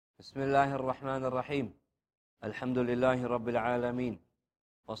بسم الله الرحمن الرحيم. الحمد لله رب العالمين،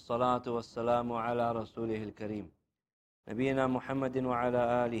 والصلاة والسلام على رسوله الكريم نبينا محمد وعلى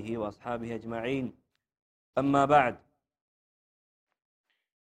آله وأصحابه أجمعين. أما بعد.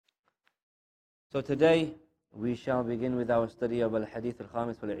 So today we shall begin with our study of Al-Hadith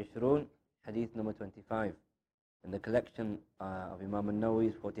Al-Khamis wal-Ishrun, Hadith number 25, in the collection of Imam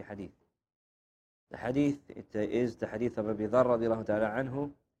Al-Nawawi's 40 Hadith. The Hadith, it is the Hadith of Abi Dharr radiallahu ta'ala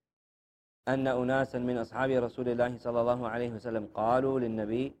anhu, أن أناسا من أصحاب رسول الله صلى الله عليه وسلم قالوا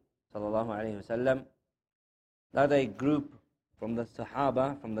للنبي صلى الله عليه وسلم, that a group from the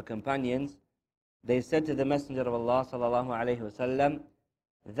Sahaba, from the companions, they said to the Messenger of Allah صلى الله عليه وسلم,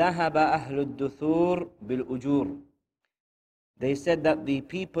 ذهب أهل الدثور بالأجور. They said that the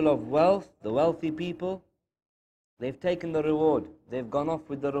people of wealth, the wealthy people, they've taken the reward, they've gone off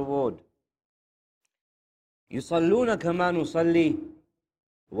with the reward. يصلون كما نصلي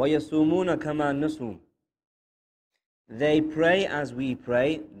وَيَصُومُونَ كَمَا نَصُومُ. They pray as we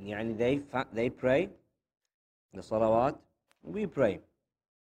pray, يعني they pray, the salawat, we pray.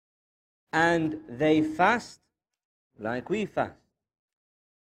 And they fast like we fast.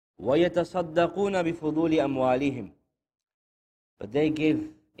 وَيَتَصَدَّقُونَ بِفُضُولِ أَمْوَالِهِمْ. But they give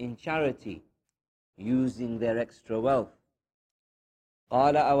in charity, using their extra wealth.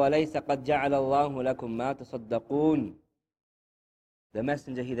 قَالَ أَوَلَيْسَ قَدْ جَعَلَ اللَّهُ لَكُمْ مَا تَصَدَّقُونَ. The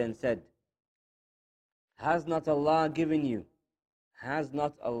Messenger, he then said, has not Allah given you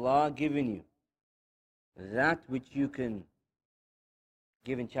that which you can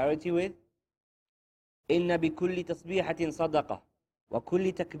give in charity with? إِنَّ بِكُلِّ تَصْبِيحَةٍ صَدَقَةٍ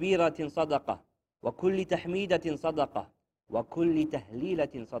وَكُلِّ تَكْبِيرَةٍ صَدَقَةٍ وَكُلِّ تَحْمِيدَةٍ صَدَقَةٍ وَكُلِّ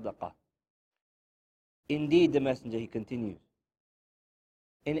تَهْلِيلَةٍ صَدَقَةٍ. Indeed, the Messenger, he continues,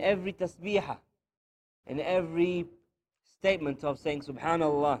 in every tasbihah, in every statement of saying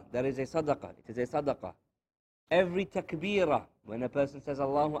Subhanallah, there is a sadaqah, it is a sadaqah. Every takbirah, when a person says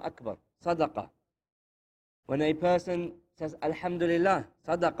Allahu Akbar, sadaqah. When a person says Alhamdulillah,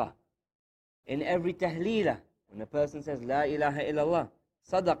 sadaqah. In every tahleelah, when a person says La ilaha illallah,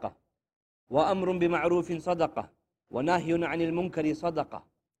 sadaqah. Wa amrun bima'rufin sadaqah. Wa nahyun anil munkari sadaqah.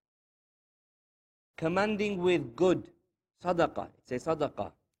 Commanding with good, sadaqah, it's a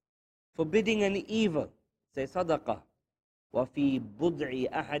sadaqah. Forbidding an evil, it's a sadaqah. وَفِي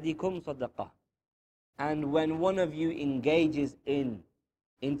بُضْعِ أَحَدِكُمْ صَدَقَةً. And when one of you engages in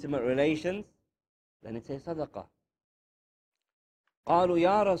intimate relations, then it's a sadaqah. قالوا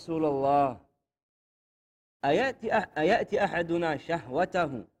يا رسول الله أيأتي أحدنا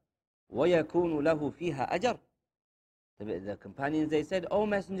شهوته ويكون له فيها أجر. The companions, they said, O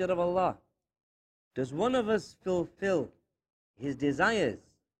Messenger of Allah, does one of us fulfill his desires,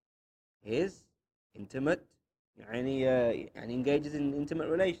 his intimate, and he engages in intimate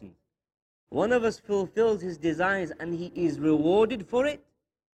relations? One of us fulfills his desires and he is rewarded for it.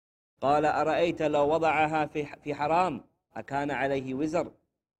 قال أرأيت لو وضعها في حرام أكان عليه وزر.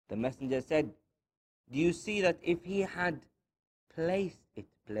 The Messenger said, do you see that if he had placed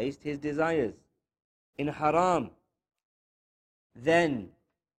his desires in haram, then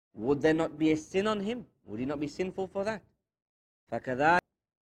would there not be a sin on him? Would he not be sinful for that? فكذلك,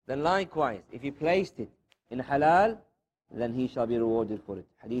 then likewise, if he placed it in halal, then he shall be rewarded for it.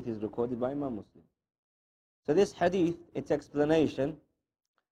 Hadith is recorded by Imam Muslim. So this hadith, its explanation,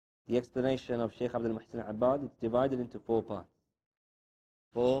 the explanation of Shaykh Abdul Muhsin Abbad, it's divided into 4 parts.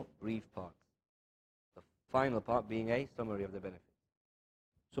 4 brief parts. The final part being a summary of the benefits.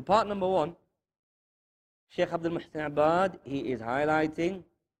 So part number 1, Shaykh Abdul Muhsin Abbad, he is highlighting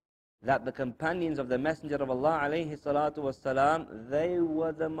that the companions of the Messenger of Allah alayhi salatu wasalam, they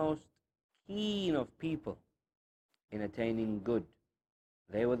were the most keen of people in attaining good.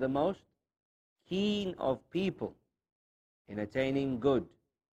 They were the most keen of people in attaining good.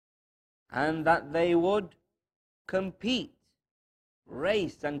 And that they would compete,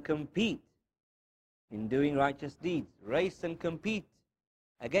 race and compete in doing righteous deeds, race and compete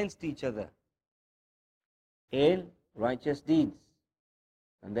against each other in righteous deeds.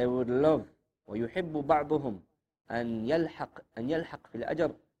 And they would love, وَيُحِبُّ بَعْضُهُمْ أن يلحق في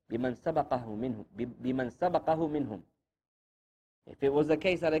الأجر بمن سبقه منهم. If it was the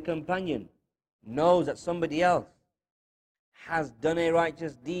case that a companion knows that somebody else has done a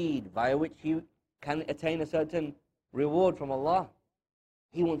righteous deed via which he can attain a certain reward from Allah,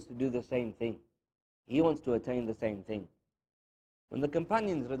 he wants to do the same thing. He wants to attain the same thing. When the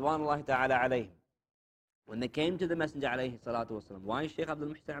companions, Ridwanullahi ta'ala alayhim, when they came to the Messenger alayhi salatu wasalam, why is Shaykh Abdul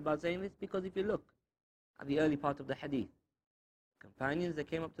Muhsin Abbad saying this? Because if you look at the early part of the hadith, companions, they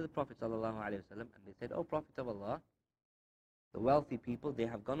came up to the Prophet sallallahu alaihi wasallam and they said, O Prophet of Allah, The wealthy people, they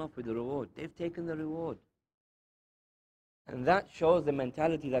have gone off with the reward. They've taken the reward. And that shows the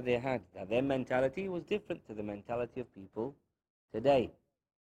mentality that they had. That their mentality was different to the mentality of people today.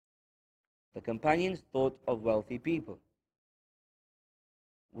 The companions thought of wealthy people.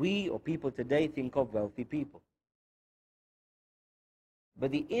 We, or people today, think of wealthy people.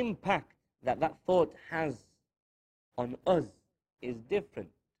 But the impact that that thought has on us is different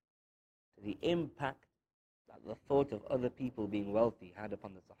to the impact that the thought of other people being wealthy had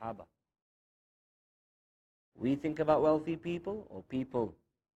upon the Sahaba. We think about wealthy people, or people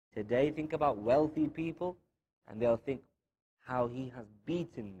today think about wealthy people, and they'll think how he has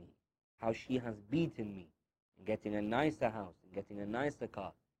beaten me, how she has beaten me, in getting a nicer house, in getting a nicer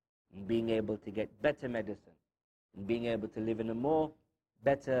car, in being able to get better medicine, in being able to live in a more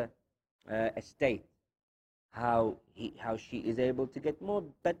better estate, how she is able to get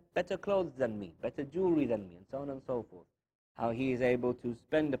better clothes than me, better jewelry than me, and so on and so forth. How he is able to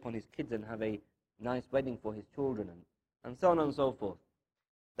spend upon his kids and have a nice wedding for his children, and so on and so forth.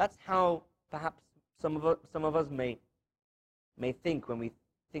 That's how perhaps some of us may think when we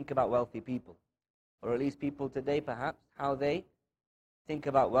think about wealthy people, or at least people today perhaps, how they think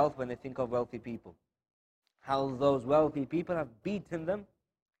about wealth when they think of wealthy people. How those wealthy people have beaten them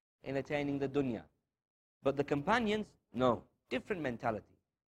in attaining the dunya. But the companions, no, different mentality.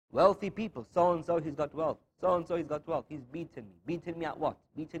 Wealthy people, so-and-so he's got wealth, so-and-so he's got wealth, he's beaten me. Beaten me at what?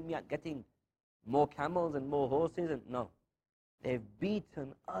 Beaten me at getting more camels and more horses? And no, they've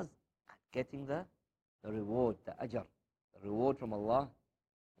beaten us at getting the reward, the ajr, the reward from Allah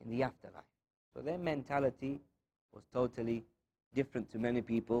in the afterlife. So their mentality was totally different to many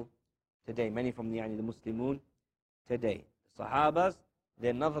people today, many from the Muslimun today. The Sahabas,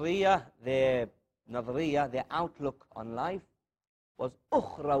 their nadriya, their outlook on life was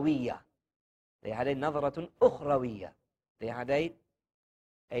ukhrawiyya. They had a nadratun ukhrawiyya. They had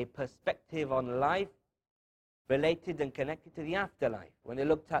a perspective on life related and connected to the afterlife. When they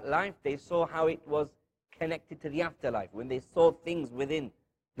looked at life, they saw how it was connected to the afterlife. When they saw things within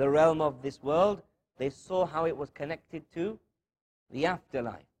the realm of this world, they saw how it was connected to the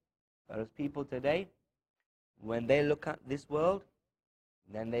afterlife. Whereas people today, when they look at this world,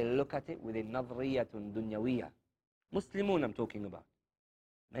 then they look at it with a nadriyatun dunyawiyya. Muslimun I'm talking about.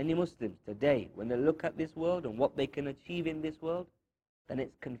 Many Muslims today, when they look at this world and what they can achieve in this world, then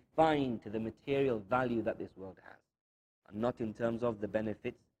it's confined to the material value that this world has, and not in terms of the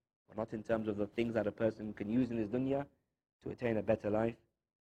benefits, or not in terms of the things that a person can use in his dunya to attain a better life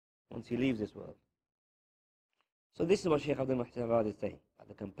once he leaves this world. So this is what Shaykh Abdul Muhsin Abad is saying.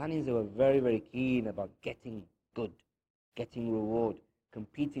 The companions, they were very, very keen about getting good, getting reward,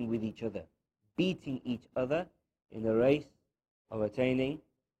 competing with each other, beating each other in the race of attaining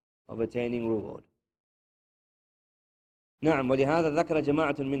reward. نعم ولهذا ذكر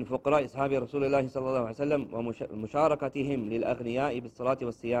جماعة من فقراء أصحاب رسول الله صلى الله عليه وسلم ومشاركتهم للأغنياء بالصلاة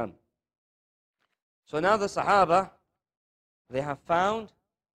والصيام. So now the Sahaba, they have found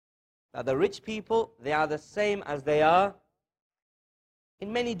that the rich people, they are the same as they are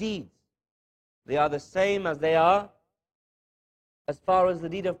in many deeds. They are the same as they are as far as the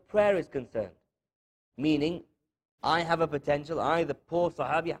deed of prayer is concerned. Meaning, I have a potential, the poor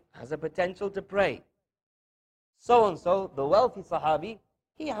Sahabi, has a potential to pray. So-and-so, the wealthy Sahabi,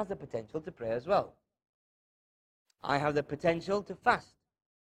 he has the potential to pray as well. I have the potential to fast.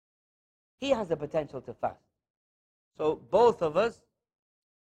 He has the potential to fast. So both of us,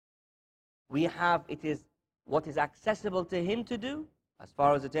 we have, it is what is accessible to him to do, as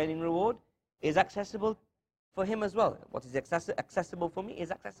far as attaining reward, is accessible for him as well. What is accessible for me is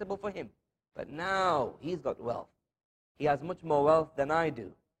accessible for him. But now he's got wealth. He has much more wealth than I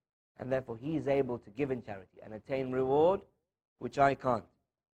do. And therefore he is able to give in charity and attain reward, which I can't.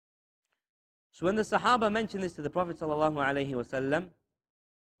 So when the Sahaba mentioned this to the Prophet ﷺ,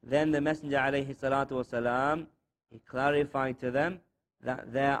 then the Messenger ﷺ, he clarified to them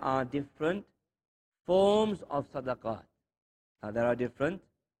that there are different forms of sadaqat. There are different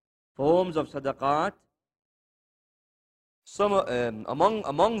forms of sadaqat. Some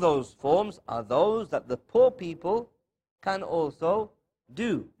among those forms are those that the poor people can also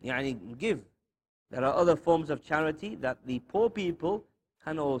do, yani give. There are other forms of charity that the poor people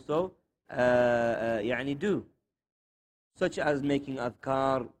can also yani do, such as making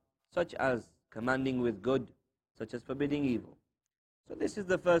adhkar, such as commanding with good, such as forbidding evil. So this is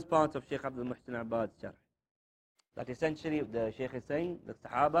the first part of Shaykh Abdul Muhsin Abad's sharh. That essentially the Shaykh is saying, the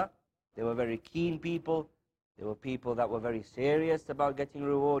Sahaba, they were very keen people. They were people that were very serious about getting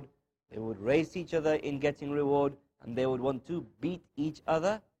reward. They would race each other in getting reward, and they would want to beat each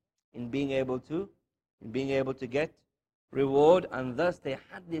other in being able to get reward, and thus they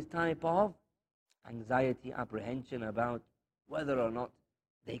had this type of anxiety, apprehension about whether or not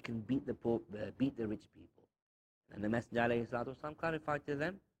they can beat the poor, beat the rich people. And the Messenger ﷺ clarified to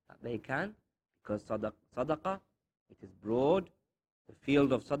them that they can, because sadaqah, it is broad. The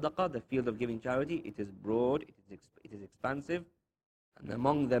field of sadaqah, the field of giving charity, it is broad, it is expansive, and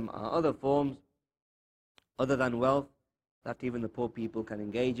among them are other forms other than wealth that even the poor people can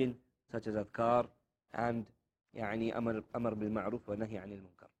engage in, such as adhkar and يعني أمر بالمعروف ونهي عن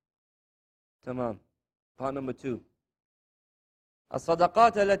المنكر. تمام. Part number 2.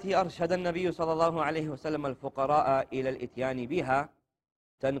 الصدقات التي أرشد النبي صلى الله عليه وسلم الفقراء إلى الإتيان بها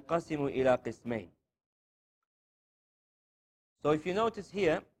تنقسم إلى قسمين. So if you notice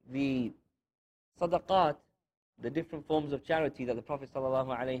here, the sadaqat, the different forms of charity that the Prophet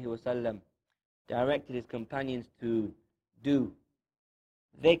sallallahu alaihi wasallam directed his companions to do,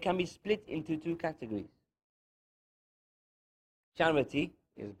 they can be split into two categories. Charity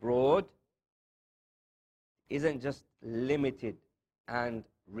is broad, isn't just limited and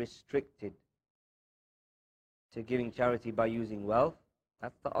restricted to giving charity by using wealth.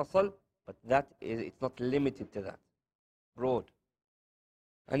 That's the asal, but it's not limited to that. Broad.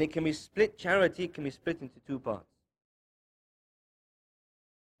 And it can be split, charity can be split into two parts.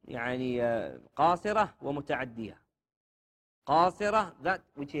 يعني قاصرة ومتعدية. قاصرة, that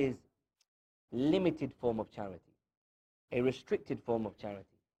which is limited form of charity, a restricted form of charity.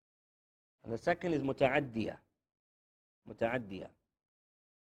 And the second is متعدية. متعدية.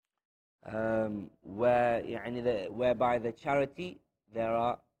 Whereby the charity, there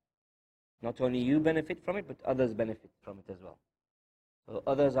are not only you benefit from it, but others benefit from it as well. So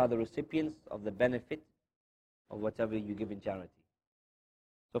others are the recipients of the benefit of whatever you give in charity.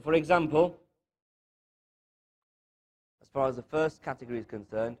 So for example, as far as the first category is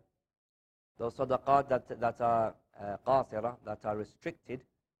concerned, those sadaqat that are qasira, that are restricted,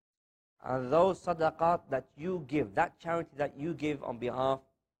 are those sadaqat that you give, that charity that you give on behalf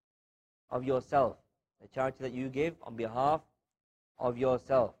of yourself, the charity that you give on behalf of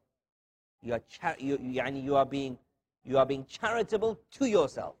yourself. You are being charitable to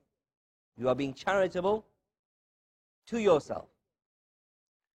yourself. You are being charitable to yourself.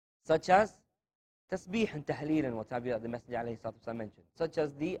 Such as tasbih and tahleel and what have you that the Messenger alayhi salatu wasallam mentioned. Such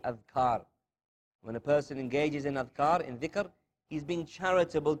as the adhkar. When a person engages in adhkar, in dhikr, he's being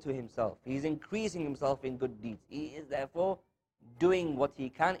charitable to himself. He's increasing himself in good deeds. He is therefore doing what he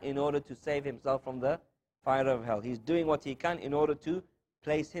can in order to save himself from the fire of hell. He's doing what he can in order to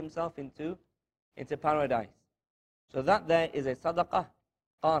place himself into paradise. So that there is a sadaqah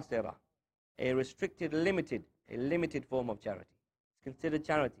qasira, a restricted, a limited form of charity. It's considered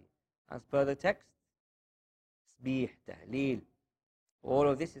charity. As per the text, tasbih, tahleel, all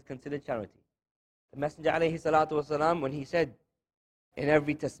of this is considered charity. The Messenger alayhi salatu wasalam, when he said in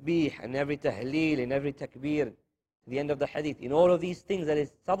every tasbih and every tahleel, in every takbir, to the end of the hadith, in all of these things that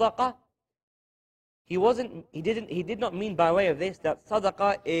is sadaqah, he did not mean by way of this that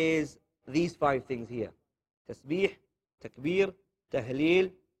sadaqah is these 5 things here: tasbih, takbir,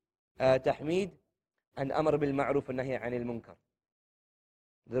 tahleel, tahmeed, and amr bil ma'ruf and nahy anil munkar.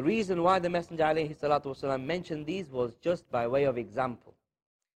 The reason why the Messenger alayhi salatu wasalam mentioned these was just by way of example.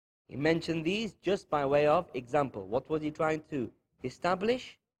 He mentioned these just by way of example. What was he trying to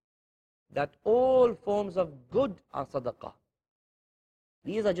establish? That all forms of good are sadaqah.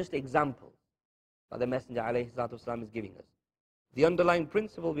 These are just examples that the Messenger alayhi salatu wasalam is giving us. The underlying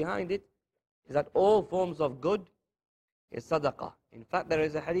principle behind it is that all forms of good is sadaqah. In fact, there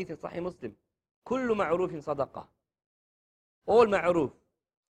is a hadith in Sahih Muslim, كُلُّ مَعْرُوفٍ صَدَقَةٍ. All ma'roof,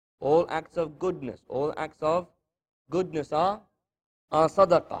 all acts of goodness are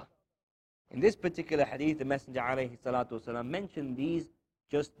sadaqah. In this particular hadith, the Messenger alayhi salatu wasalam mentioned these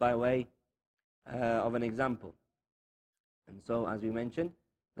just by way of an example. And so, as we mentioned,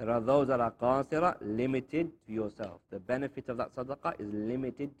 there are those that are qasira, limited to yourself. The benefit of that sadaqah is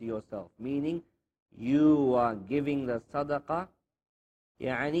limited to yourself, meaning you are giving the sadaqah,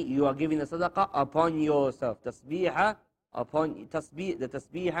 you are giving the sadaqah upon yourself. Tasbihah, the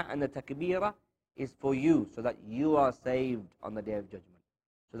tasbihah and the takbirah is for you, so that you are saved on the Day of Judgment,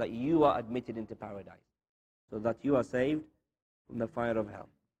 so that you are admitted into paradise, so that you are saved from the fire of hell.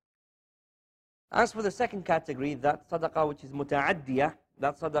 As for the second category, that sadaqah which is muta'addiyah,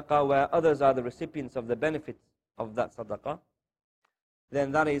 that sadaqah where others are the recipients of the benefits of that sadaqah,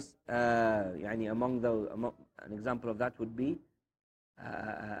 then that is, an example of that would be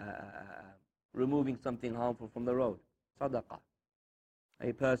removing something harmful from the road. Sadaqah.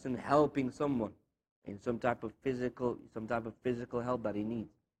 A person helping someone in some type of physical help that he needs.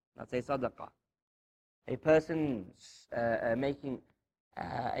 That's a sadaqah. a person making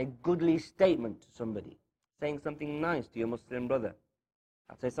a goodly statement to somebody, saying something nice to your Muslim brother,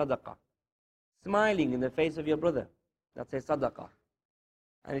 that's a sadaqah. Smiling in the face of your brother, that's a sadaqah.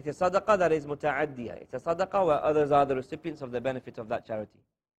 And it's a sadaqah that is muta'addiyah. It's a sadaqah where others are the recipients of the benefit of that charity.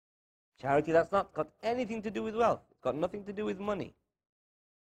 Charity that's not got anything to do with wealth. It's got nothing to do with money.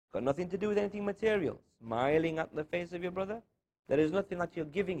 It's got nothing to do with anything material. Smiling at the face of your brother, there is nothing that you're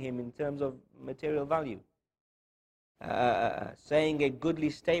giving him in terms of material value. Saying a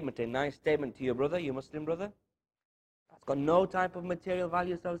goodly statement, a nice statement to your brother, your Muslim brother, that's got no type of material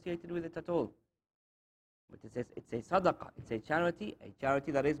value associated with it at all. But it's a sadaqah, it's a charity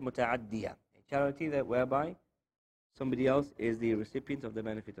that is muta'addiyah, a charity that whereby somebody else is the recipient of the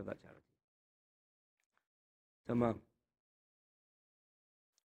benefit of that charity. Tamam.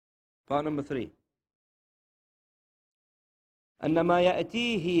 Part number 3. أن ما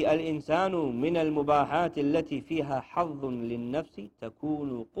يأتيه الإنسان من المباحات التي فيها حظ للنفس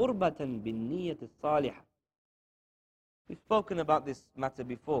تكون قربة بالنية الصالحة. We've spoken about this matter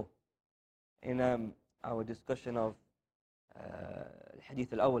before in our discussion of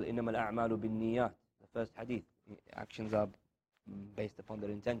الحديث الأول إنما الأعمال بالنيات. The first hadith, actions are based upon their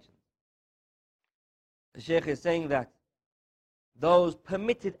intentions. The Shaykh is saying that those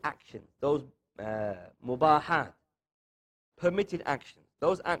permitted actions, those mubahat, permitted actions,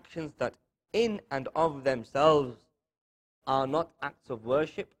 those actions that in and of themselves are not acts of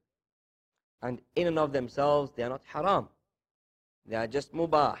worship, and in and of themselves they are not haram. They are just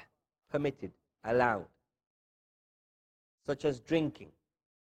mubah, permitted, allowed. Such as drinking,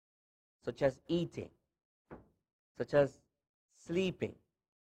 such as eating, such as sleeping,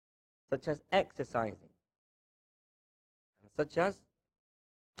 such as exercising, such as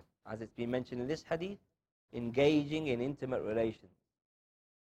it's been mentioned in this hadith, engaging in intimate relations.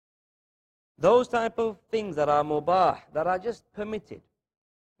 Those type of things that are mubah, that are just permitted,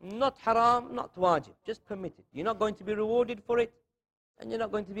 not haram, not wajib, just permitted. You're not going to be rewarded for it, and you're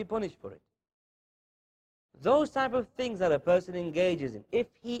not going to be punished for it. Those type of things that a person engages in, if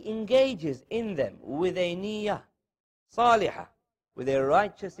he engages in them with a niyyah, salihah, with a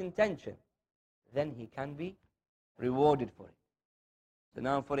righteous intention, then he can be rewarded for it. So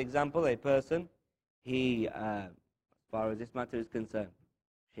now, for example, a person, as far as this matter is concerned,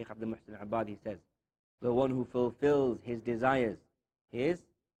 Shaykh Abdul Muhsin Abadi says, the one who fulfills his desires, his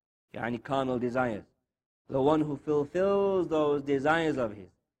carnal desires, the one who fulfills those desires of his,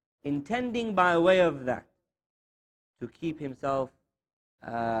 intending by way of that to keep himself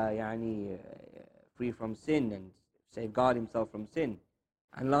free from sin and safeguard himself from sin,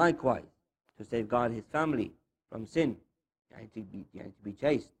 and likewise to safeguard his family from sin, to be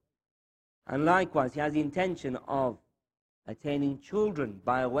chaste. And likewise, he has the intention of attaining children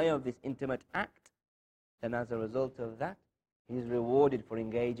by way of this intimate act, then as a result of that, he is rewarded for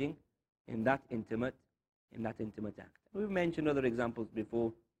engaging in that intimate act. We've mentioned other examples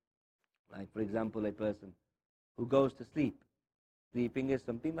before, like for example, a person who goes to sleep. Sleeping is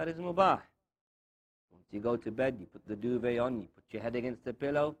something that is mubah. Once you go to bed, you put the duvet on, you put your head against the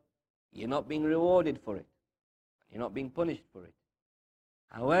pillow, you're not being rewarded for it. You're not being punished for it.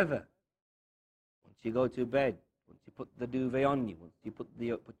 However, once you go to bed, once you put the duvet on you, once you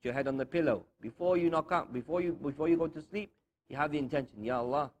put your head on the pillow, before you knock out, before you go to sleep, you have the intention, Ya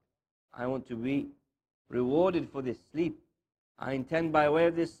Allah, I want to be rewarded for this sleep. I intend by way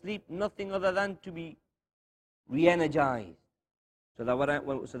of this sleep nothing other than to be re-energized, so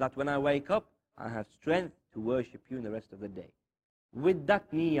that when I wake up, I have strength to worship you in the rest of the day. With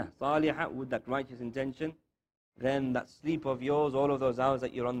that niyyah, salihah, with that righteous intention, then that sleep of yours, all of those hours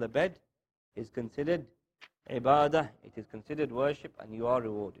that you're on the bed, is considered ibadah, it is considered worship, and you are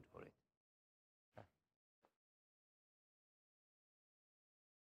rewarded for it.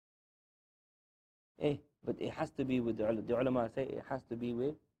 But it has to be with the ulama say it has to be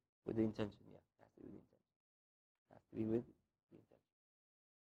with the intention. Yeah, it has to be with the intention. It has to be with the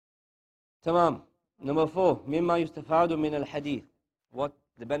intention. Tamam. Number 4, مما يستفاد من الحديث. What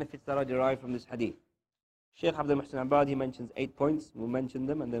the benefits that are derived from this hadith. Shaykh Abdul Muhsin Abadi mentions 8 points. We'll mention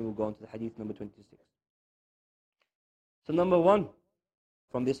them and then we'll go on to the hadith number 26. So number 1,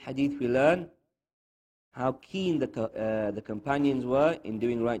 from this hadith we learn how keen the companions were in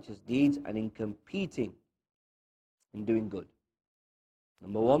doing righteous deeds and in competing in doing good.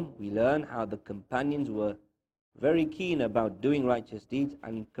 Number 1, we learn how the companions were very keen about doing righteous deeds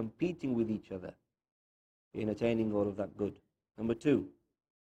and competing with each other in attaining all of that good. Number 2,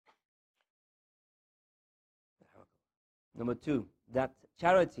 that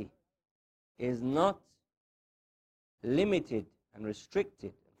charity is not limited and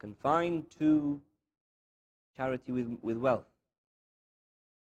restricted and confined to charity with wealth.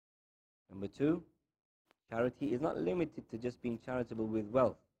 Number 2, charity is not limited to just being charitable with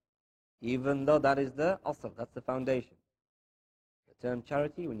wealth, even though that is the asl, that's the foundation. The term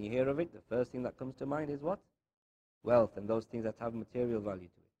charity, when you hear of it, the first thing that comes to mind is what? Wealth and those things that have material value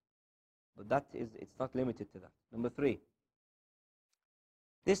to it. But it's not limited to that. Number 3,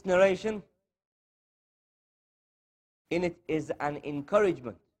 this narration, in it is an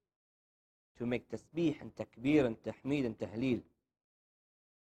encouragement to make tasbih and takbir and tahmeed and tahleel.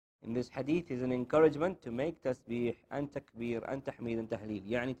 In this hadith is an encouragement to make tasbih and takbir and tahmeed and tahleel.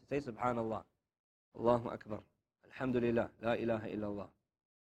 Yani to say subhanallah, Allahu Akbar, alhamdulillah, la ilaha illallah.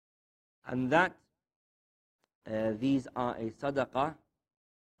 And that these are a sadaqah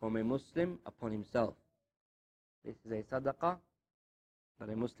from a Muslim upon himself. This is a sadaqah that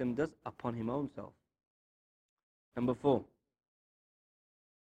a Muslim does upon his own self. Number 4,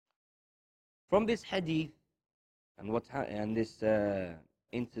 from this hadith and this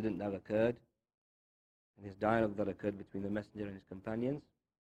incident that occurred, and this dialogue that occurred between the Messenger and his companions,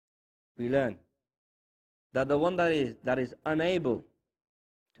 we learn that the one that is unable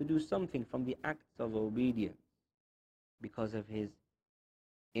to do something from the acts of obedience because of his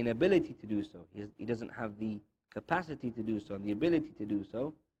inability to do so, he doesn't have the capacity to do so and the ability to do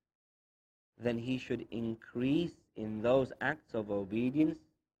so, then he should increase in those acts of obedience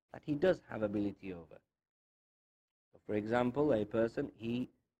that he does have ability over. So for example, a person, he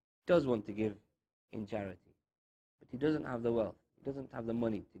does want to give in charity, but he doesn't have the wealth, he doesn't have the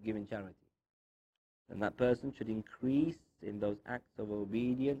money to give in charity. Then that person should increase in those acts of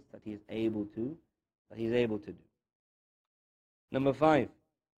obedience that he is able to do. Number 5,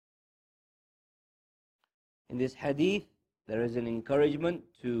 in this hadith, there is an encouragement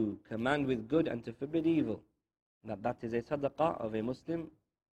to command with good and to forbid evil. That is a sadaqah of a Muslim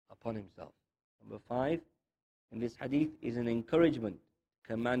upon himself. Number 5, in this hadith is an encouragement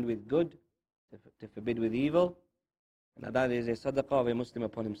to command with good, to forbid with evil, and that is a sadaqah of a Muslim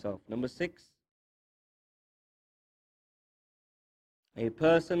upon himself. Number 6, a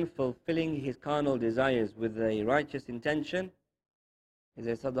person fulfilling his carnal desires with a righteous intention is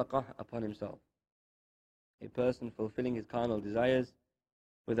a sadaqah upon himself. A person fulfilling his carnal desires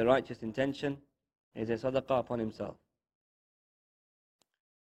with a righteous intention is a sadaqah upon himself.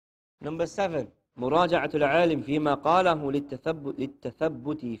 Number 7, مراجعة العالم فيما قاله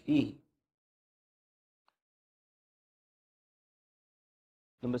للتثبت فيه.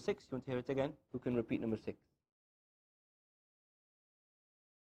 Number 6, you want to hear it again? Who can repeat number 6?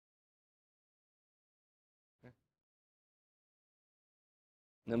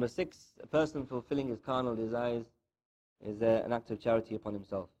 Number 6, a person fulfilling his carnal desires is an act of charity upon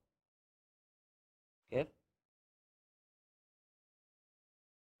himself. Okay?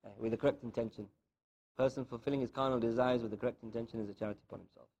 With the correct intention. Person fulfilling his carnal desires with the correct intention is a charity upon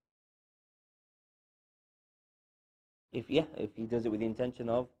himself. If he does it with the intention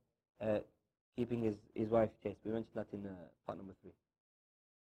of keeping his wife chaste. We mentioned that in part number 3.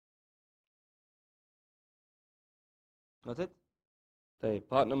 Got it? Okay,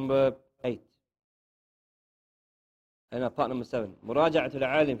 part number 8. Part number 7. مراجعة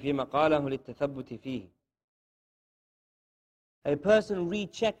العالم فيما قاله للتثبت فيه. A person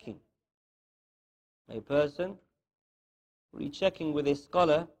rechecking with a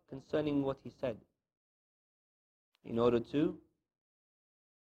scholar concerning what he said in order to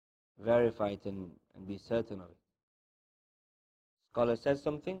verify it and be certain of it. Scholar says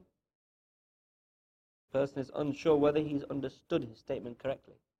something, person is unsure whether he's understood his statement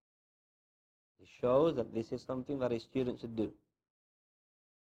correctly. It shows that this is something that a student should do.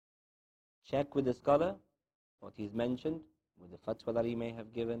 Check with the scholar what he's mentioned, with the fatwa that he may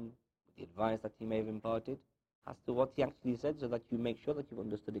have given, with the advice that he may have imparted, as to what he actually said, so that you make sure that you've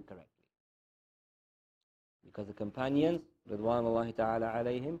understood it correctly. Because the companions, Ridwanullahi ta'ala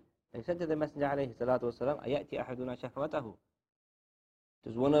alayhim, they said to the Messenger alayhi salatu wasalam, أَيَأْتِ أَحَدُنَا شَهْوَتَهُ.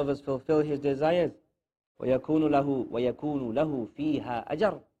 Does one of us fulfill his desires? وَيَكُونُ لَهُ فِيهَا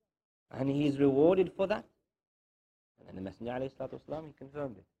أَجَرٌ. And he is rewarded for that. And then the Messenger alayhi salatu wasalam, he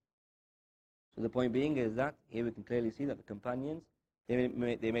confirmed it. So the point being is that here we can clearly see that the companions, they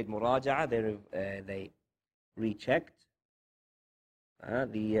made muraja'a, they rechecked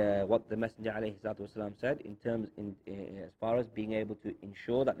what the Messenger alayhi salatu wasalam said as far as being able to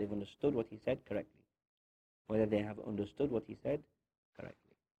ensure that they've understood what he said correctly, whether they have understood what he said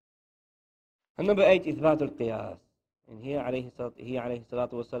correctly. And number 8, إثبات القياس. And here alayhi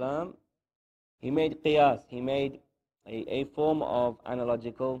salatu wasalam, he made qiyas, he made a form of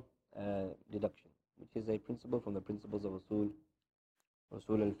analogical deduction, which is a principle from the principles of usul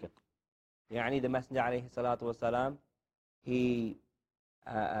al-fiqh. يعني the Messenger alayhi salatu wasalam, he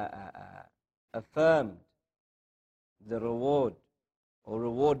affirmed the reward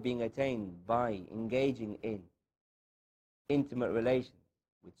being attained by engaging in intimate relations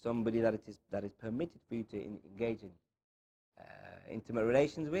with somebody that is permitted for you to engage in intimate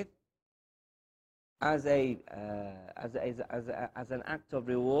relations with, as an act of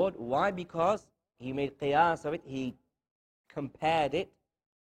reward. Why? Because he made qiyas of it. He compared it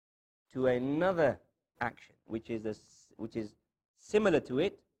to another action, which is similar to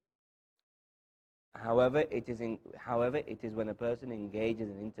it. However, it is when a person engages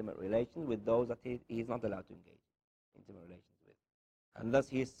in intimate relations with those that he is not allowed to engage in intimate relations with, and thus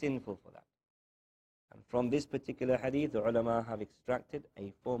he is sinful for that. And from this particular hadith, the ulama have extracted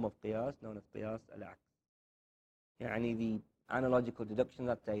a form of qiyas known as qiyas al-aqs. Yani the analogical deduction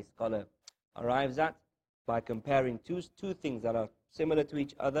that a scholar arrives at by comparing two things that are similar to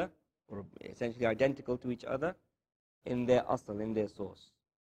each other, or essentially identical to each other, in their asl, in their source.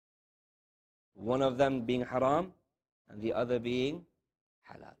 One of them being haram, and the other being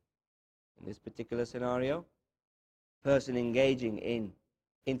halal. In this particular scenario, person engaging in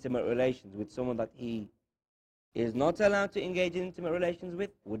intimate relations with someone that he is not allowed to engage in intimate relations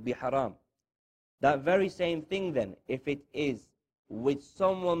with would be haram. That very same thing then, if it is with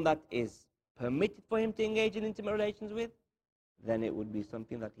someone that is permitted for him to engage in intimate relations with, then it would be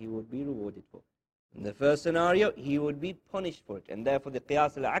something that he would be rewarded for. In the first scenario, he would be punished for it, and therefore the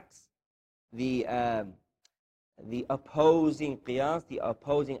qiyas al-aqs, the opposing qiyas, the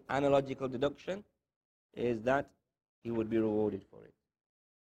opposing analogical deduction, is that he would be rewarded for it.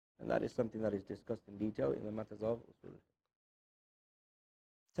 And that is something that is discussed in detail in the matters of usul.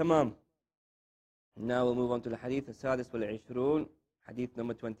 Tamam. Now we'll move on to the hadith al-sadis wal-ishrun, hadith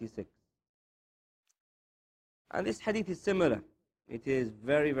number 26. And this hadith is similar. It is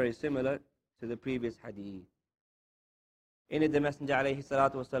very, very similar to the previous hadith. In it, the Messenger alayhi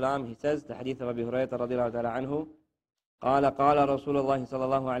salatu wasalam, he says, the hadith of Abu Hurairah radiyallahu ta'ala anhu, قال رسول الله صلى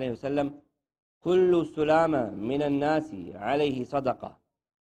الله عليه وسلم كل سلامة من الناس عليه صدقة.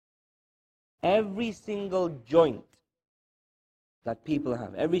 Every single joint that people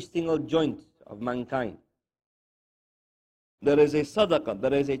have, every single joint of mankind, there is a sadaqah,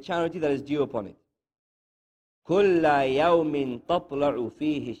 there is a charity that is due upon it. كل يوم تطلع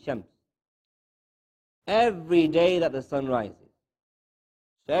فيه الشمس. Every day that the sun rises.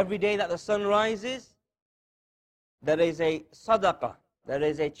 So every day that the sun rises, there is a sadaqah, there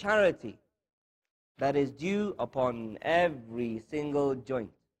is a charity that is due upon every single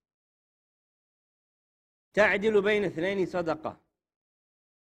joint. تعدل بين اثنين صدقة.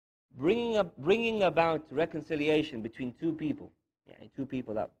 Bringing about reconciliation between two people, two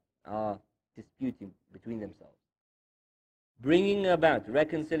people that are disputing between themselves. Bringing about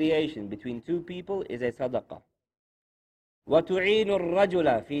reconciliation between two people is a sadaqah. وتعين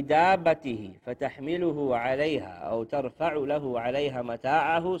الرجل في دابته فتحمله عليها أو ترفع له عليها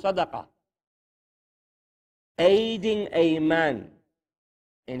متاعه صدقة. Aiding a man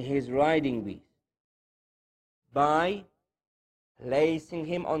in his riding beast by placing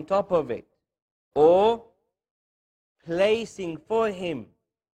him on top of it, or placing for him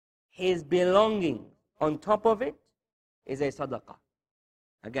his belongings on top of it, is a sadaqah.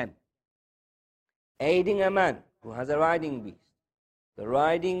 Again, aiding a man who has a riding beast. The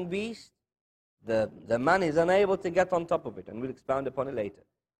riding beast, the man is unable to get on top of it, and we'll expound upon it later.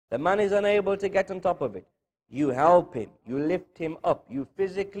 The man is unable to get on top of it. You help him, you lift him up, you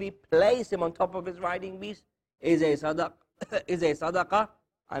physically place him on top of his riding beast, is a sadaqah,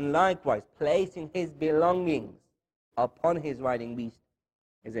 and likewise placing his belongings upon his riding beast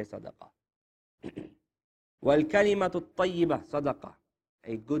is a sadaqah. وَالْكَلِمَةُ الطَّيِّبَةُ صَدَقَةٌ.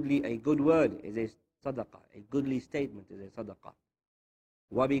 A good word is a sadaqah. A goodly statement is a sadaqah.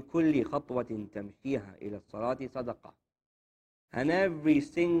 وَبِكُلِّ خَطْوَةٍ تَمْشِيهَا إِلَى الصَّلَاةِ صَدَقَةٌ. And every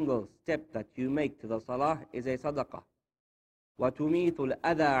single step that you make to the salah is a sadaqah. وَتُمِيتُ الْأَذَى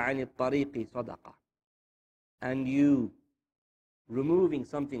عَنِ الطَّرِيقِ صَدَقَةٌ. And you removing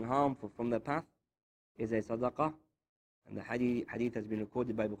something harmful from the path is a sadaqah. And the hadith has been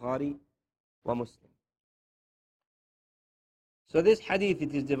recorded by Bukhari wa Muslim. So this hadith,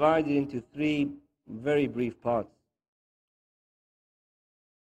 it is divided into three very brief parts.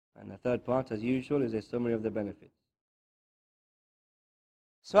 And the third part, as usual, is a summary of the benefits.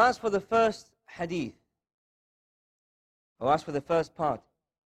 So as for the first hadith, or as for the first part,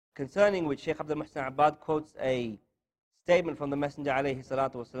 concerning which Shaykh Abdul Muhsin Abbad quotes a statement from the Messenger alayhi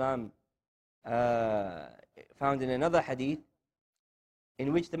salatu wasalam, found in another hadith,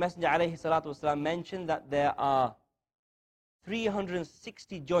 in which the Messenger alayhi salatu wasalam mentioned that there are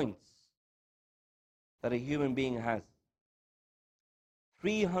 360 joints that a human being has.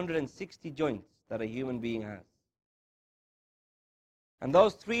 360 joints that a human being has. And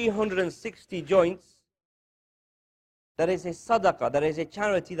those 360 joints, there is a sadaqah, there is a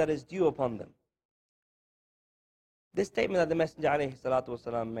charity that is due upon them. This statement that the Messenger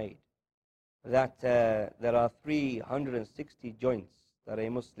ﷺ made, that there are 360 joints that a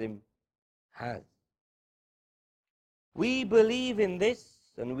Muslim has. We believe in this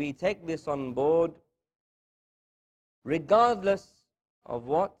and we take this on board regardless of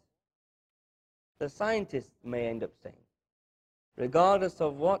what the scientists may end up saying, regardless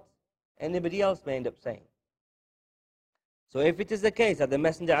of what anybody else may end up saying. So if it is the case that the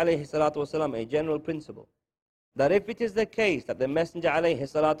Messenger ﷺ, a general principle, that if it is the case that the Messenger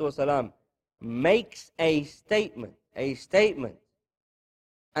ﷺ makes a statement,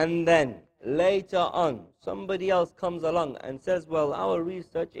 and then later on somebody else comes along and says, well, our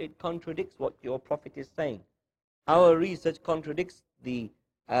research, it contradicts what your Prophet is saying. Our research contradicts the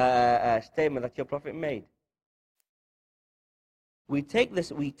statement that your Prophet made. We take the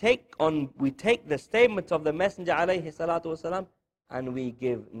statement of the Messenger ﷺ and we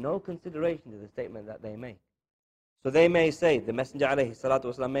give no consideration to the statement that they make. So they may say, the Messenger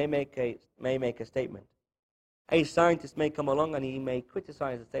ﷺ may make a statement. A scientist may come along and he may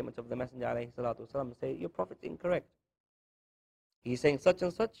criticize the statement of the Messenger ﷺ and say, your Prophet's incorrect. He's saying such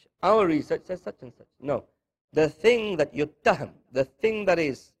and such, our research says such and such. No. The thing that yuttaham, the thing that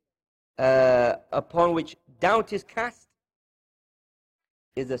is upon which doubt is cast,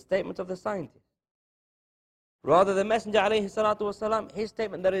 is the statement of the scientist. Rather, the Messenger ﷺ, his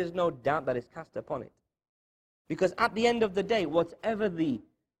statement, there is no doubt that is cast upon it. Because at the end of the day, whatever the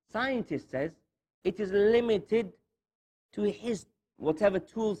scientist says, it is limited to his, whatever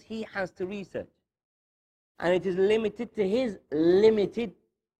tools he has to research. And it is limited to his limited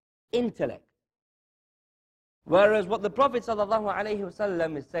intellect. Whereas what the Prophet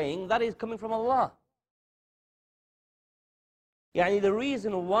ﷺ is saying, that is coming from Allah. Yani the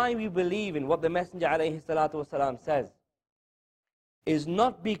reason why we believe in what the Messenger ﷺ says is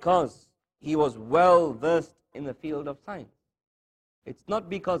not because he was well versed in the field of science. It's not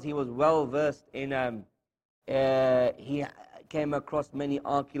because he was well versed in, he came across many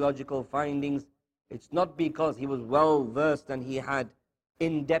archaeological findings. It's not because he was well versed and he had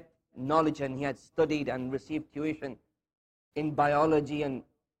in-depth knowledge and he had studied and received tuition in biology and,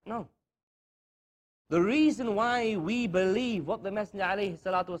 no. The reason why we believe what the Messenger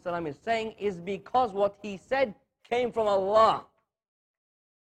ﷺ is saying is because what he said came from Allah.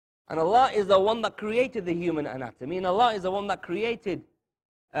 And Allah is the one that created the human anatomy, and Allah is the one that created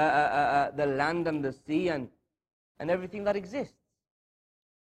the land and the sea and everything that exists.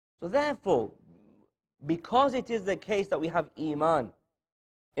 So therefore, because it is the case that we have Iman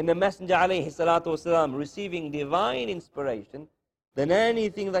in the Messenger ﷺ receiving divine inspiration, then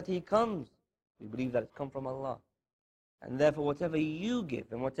anything that he comes, we believe that it's come from Allah. And therefore whatever you give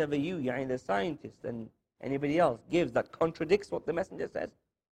and whatever you, yani the scientist and anybody else gives that contradicts what the Messenger says,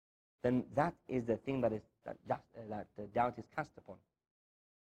 then that is the thing that the doubt is cast upon.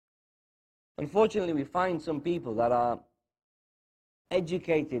 Unfortunately, we find some people that are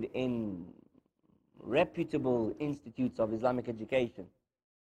educated in reputable institutes of Islamic education,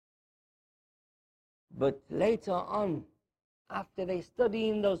 but later on, after they study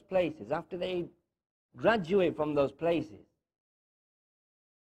in those places, after they graduate from those places,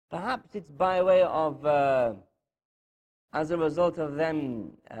 perhaps it's by way of, as a result of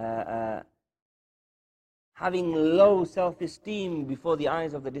them having low self-esteem before the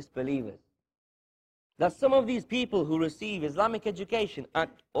eyes of the disbelievers, that some of these people who receive Islamic education at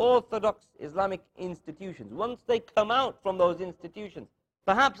orthodox Islamic institutions, once they come out from those institutions,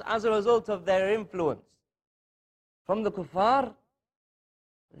 perhaps as a result of their influence from the kuffar,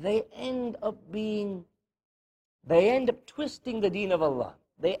 they end up twisting the deen of Allah.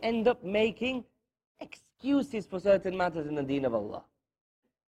 They end up making excuses for certain matters in the deen of Allah.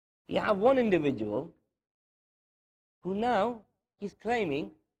 You have one individual who now is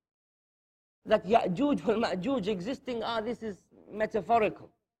claiming that Ya'juj wal Ma'juj existing, this is metaphorical.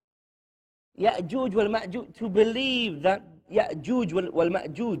 Ya'juj wal Ma'juj, to believe that Ya'juj wal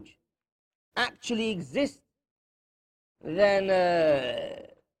Ma'juj actually exists, then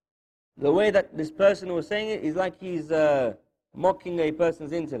the way that this person was saying it is like he's mocking a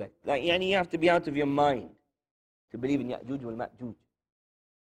person's intellect. Like, you have to be out of your mind to believe in Ya'juj wal Ma'juj.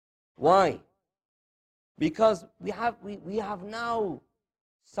 Why? Because we have now,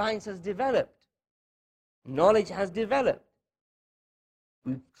 science has developed, knowledge has developed.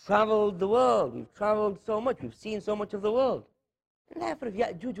 We've traveled the world, we've traveled so much, we've seen so much of the world. And therefore, if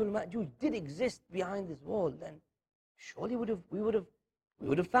Ya'juj wal Ma'juj did exist behind this wall, then surely we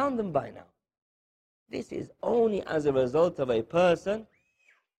would have found them by now. This is only as a result of a person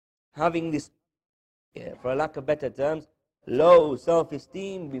having this, for lack of better terms, low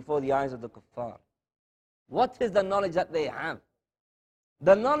self-esteem before the eyes of the kuffar. What is the knowledge that they have?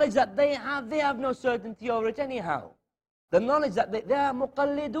 The knowledge that they have no certainty over it anyhow. The knowledge that they are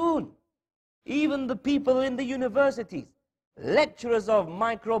muqallidun. Even the people in the universities, lecturers of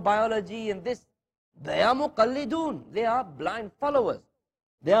microbiology and this, they are muqallidun. They are blind followers.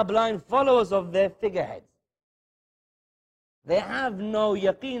 They are blind followers of their figureheads. They have no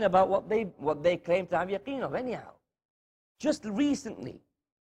yaqeen about what they claim to have yaqeen of anyhow. Just recently,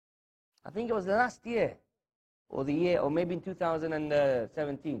 I think it was last year, or maybe in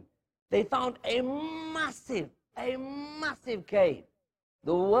 2017, they found a massive cave.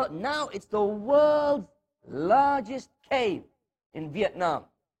 Now it's the world's largest cave in Vietnam.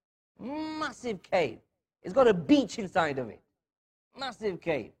 Massive cave. It's got a beach inside of it. Massive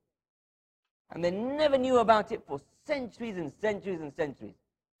cave. And they never knew about it for centuries and centuries and centuries.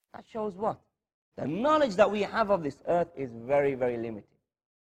 That shows what? The knowledge that we have of this earth is very, very limited.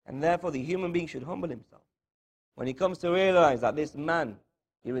 And therefore the human being should humble himself. When he comes to realize that this man,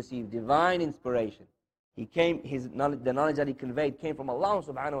 he received divine inspiration. The knowledge that he conveyed came from Allah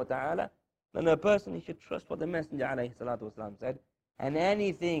subhanahu wa ta'ala. Then a person, he should trust what the Messenger alayhi salatu wasalam said. And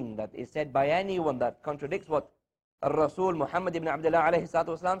anything that is said by anyone that contradicts what Rasul Muhammad ibn Abdullah alayhi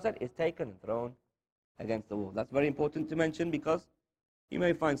salatu wasalam said is taken and thrown against the wall. That's very important to mention, because you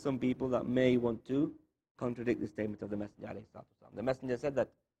may find some people that may want to contradict the statement of the Messenger alayhi salatu wasalam. The Messenger said that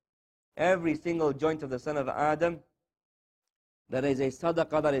every single joint of the son of Adam, there is a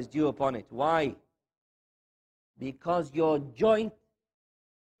sadaqah that is due upon it. Why? Because your joint,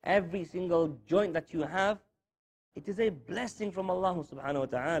 every single joint that you have, it is a blessing from Allah subhanahu wa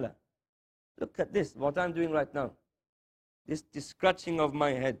ta'ala. Look at this, what I'm doing right now. This scratching of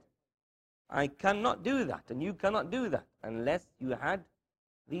my head. I cannot do that, and you cannot do that, unless you had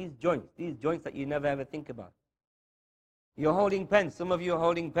these joints that you never ever think about. You're holding pens, some of you are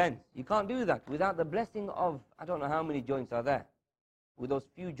holding pens. You can't do that without the blessing of, I don't know how many joints are there, with those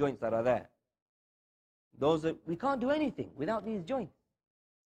few joints that are there. We can't do anything without these joints.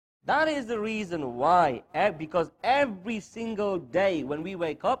 That is the reason why, because every single day when we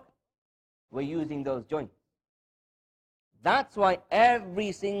wake up, we're using those joints. That's why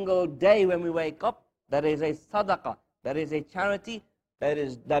every single day when we wake up, there is a sadaqah, there is a charity that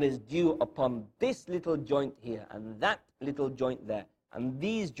is due upon this little joint here, and that little joint there, and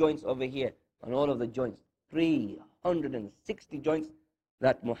these joints over here, and all of the joints, 360 joints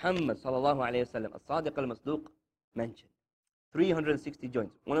that Muhammad sallallahu alayhi wa sallam, as-Sadiq al-Masduq, mentioned. 360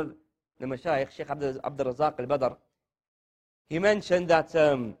 joints. One of the Mashayikh, Sheikh Abdul Razak al-Badr, he mentioned that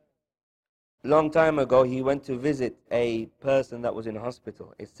long time ago he went to visit a person that was in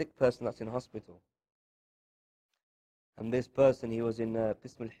hospital, a sick person that's in hospital. And this person, he was in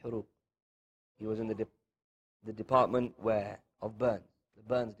Qism al-Huruq. He was in the department of burns, the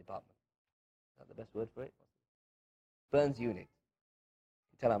burns department. Is that the best word for it? Burns unit.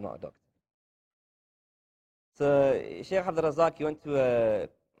 You tell I'm not a doctor. So Sheikh Abdul Razak, he went to a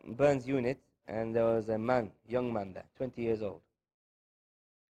burns unit, and there was a man, young man there, 20 years old.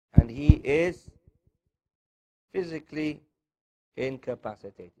 And he is physically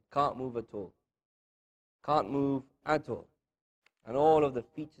incapacitated, can't move at all. Can't move at all. And all of the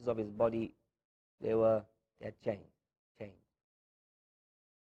features of his body, they had changed.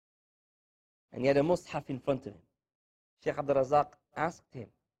 And he had a mushaf in front of him. Sheikh Abdul Razak asked him,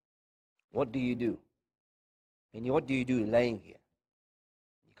 what do you do? And what do you do laying here?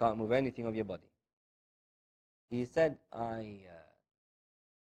 You can't move anything of your body. He said, I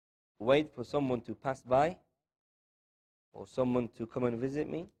wait for someone to pass by, or someone to come and visit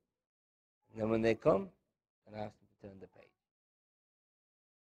me. And then when they come, and I ask them to turn the page.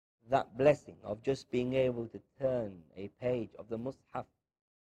 That blessing of just being able to turn a page of the mushaf,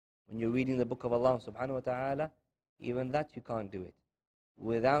 when you're reading the book of Allah subhanahu wa ta'ala, even that you can't do it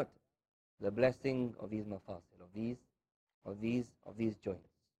without the blessing of these mafasil, of these joints.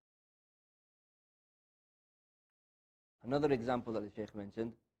 Another example that the Shaykh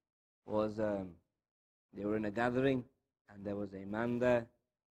mentioned was they were in a gathering, and there was a man there,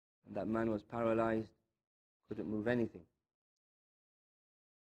 and that man was paralyzed, couldn't move anything.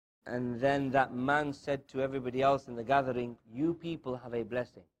 And then that man said to everybody else in the gathering, you people have a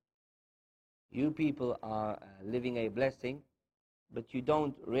blessing. You people are living a blessing, but you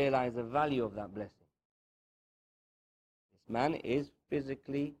don't realize the value of that blessing. This man is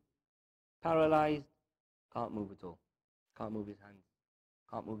physically paralyzed, can't move at all. Can't move his hands,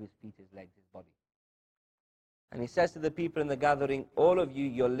 can't move his feet, his legs, his body. And he says to the people in the gathering, all of you,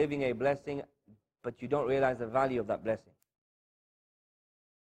 you're living a blessing, but you don't realize the value of that blessing.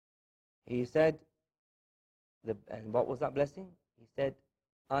 He said, and what was that blessing? He said,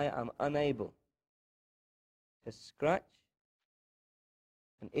 I am unable to scratch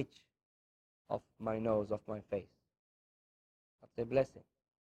an itch off my nose, off my face. That's a blessing.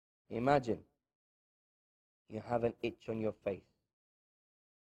 Imagine you have an itch on your face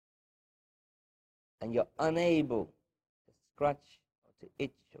and you're unable to scratch or to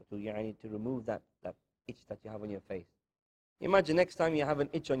itch or to remove that itch that you have on your face. Imagine next time you have an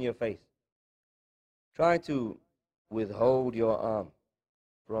itch on your face, try to withhold your arm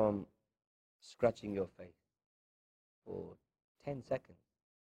from scratching your face for 10 seconds.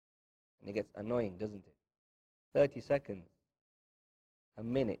 And it gets annoying, doesn't it? 30 seconds, a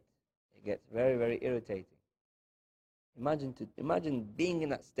minute, it gets very, very irritating. Imagine being in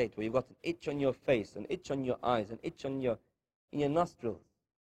that state where you've got an itch on your face, an itch on your eyes, an itch in your nostrils.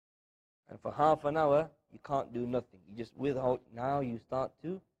 And for half an hour, you can't do nothing. You just withhold. Now you start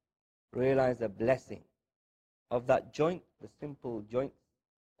to realize the blessing of that joint, the simple joint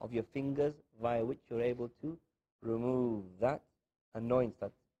of your fingers via which you're able to remove that annoyance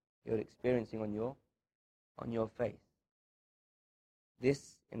that you're experiencing on your face.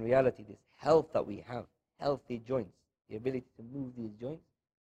 This, in reality, this health that we have, healthy joints, the ability to move these joints,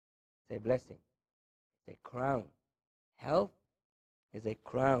 it's a blessing. It's a crown. Health is a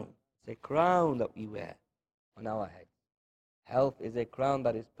crown. It's a crown that we wear on our head. Health is a crown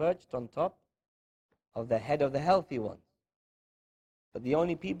that is perched on top of the head of the healthy ones. But the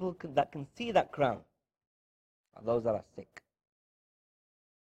only people that can see that crown are those that are sick.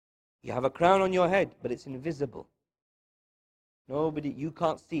 You have a crown on your head, but it's invisible. You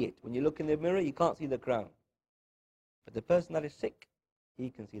can't see it. When you look in the mirror, you can't see the crown. But the person that is sick, he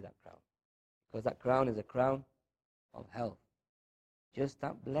can see that crown. Because that crown is a crown of health. Just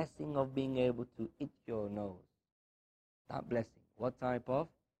that blessing of being able to itch your nose. That blessing. What type of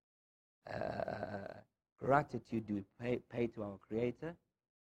gratitude do we pay to our Creator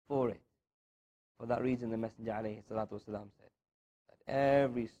for it? For that reason, the Messenger ﷺ said that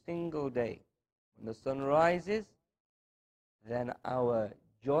every single day when the sun rises, then our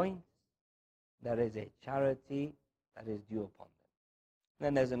joints, there is a charity that is due upon them.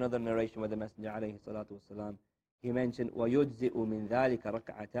 Then there's another narration where the Messenger ﷺ, he mentioned, وَيُجْزِئُ مِنْ ذَلِكَ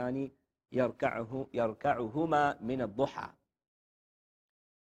رَكْعَتَانِ يَرْكَعُهُمَا مِنَ الضُّحَى.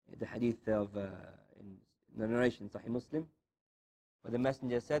 The hadith of in the narration Sahih Muslim, where the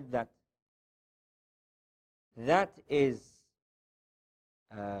Messenger said that is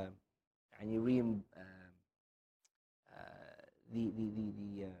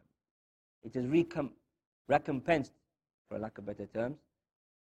it is recompensed, for lack of better terms,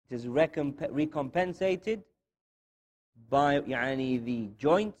 it is recompensated by the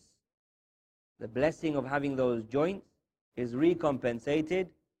joints. The blessing of having those joints is recompensated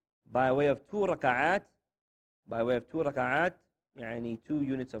by way of 2 raka'at, 2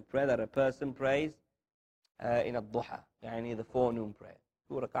 units of prayer that a person prays in al-duha, the forenoon prayer.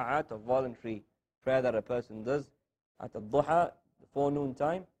 2 raka'at of voluntary prayer that a person does at al-duha, the forenoon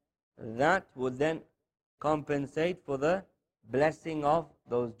time, that would then compensate for the blessing of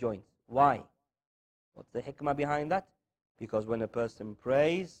those joints. Why? What's the hikmah behind that? Because when a person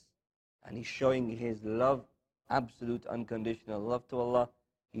prays and he's showing his love, absolute unconditional love to Allah,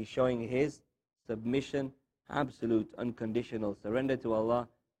 he's showing his submission, absolute unconditional surrender to Allah.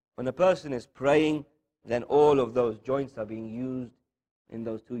 When a person is praying, then all of those joints are being used in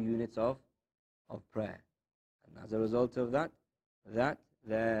those 2 units of prayer. And as a result of that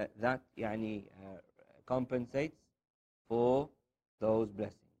compensates for those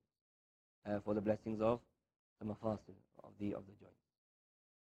blessings, for the blessings of the mafasid, of the joints.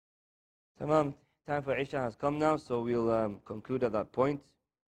 Tamam, time for Isha has come now, so we'll conclude at that point,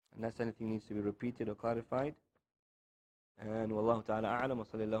 unless anything needs to be repeated or clarified. And wallahu ta'ala a'lam, wa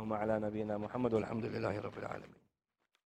sallallahu ala nabiyyina Muhammad, walhamdulillahi rabbil alamin.